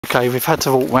Okay, we've had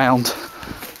to walk round.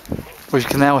 We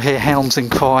can now hear hounds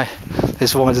and cry.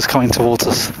 There's riders coming towards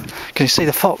us. Can you see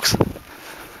the fox?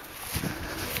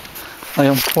 Are they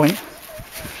on point?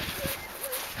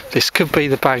 This could be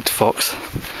the bagged fox.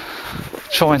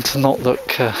 Trying to not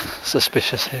look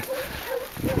suspicious here.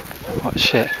 Right,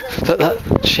 shit. Look,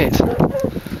 that shit.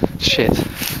 Shit.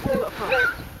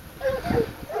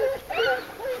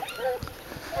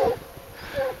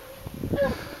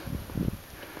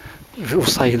 We're all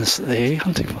saying this at the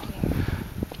hunting one.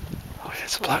 Oh yeah,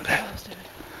 it's a bloke there.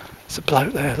 It's a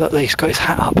bloke there. Look, he's got his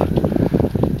hat up.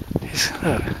 He's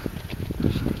look.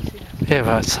 Yeah,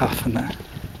 well, it's tough, isn't it?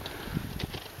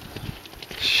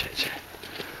 Shit.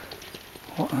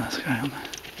 What on earth's going on there?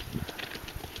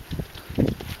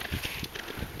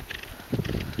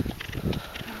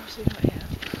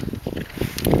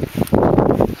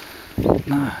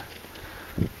 No.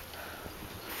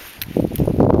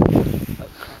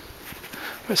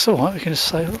 But it's alright, we can just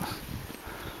say, look.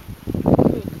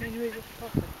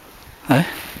 Eh?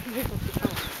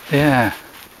 Yeah.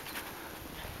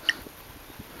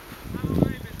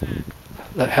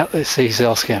 Look, it's easy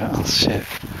asking about us, shit.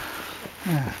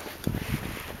 Yeah.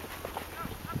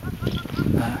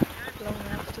 No.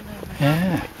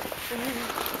 Yeah.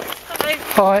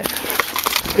 Hi.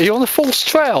 Are you on the false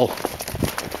trail?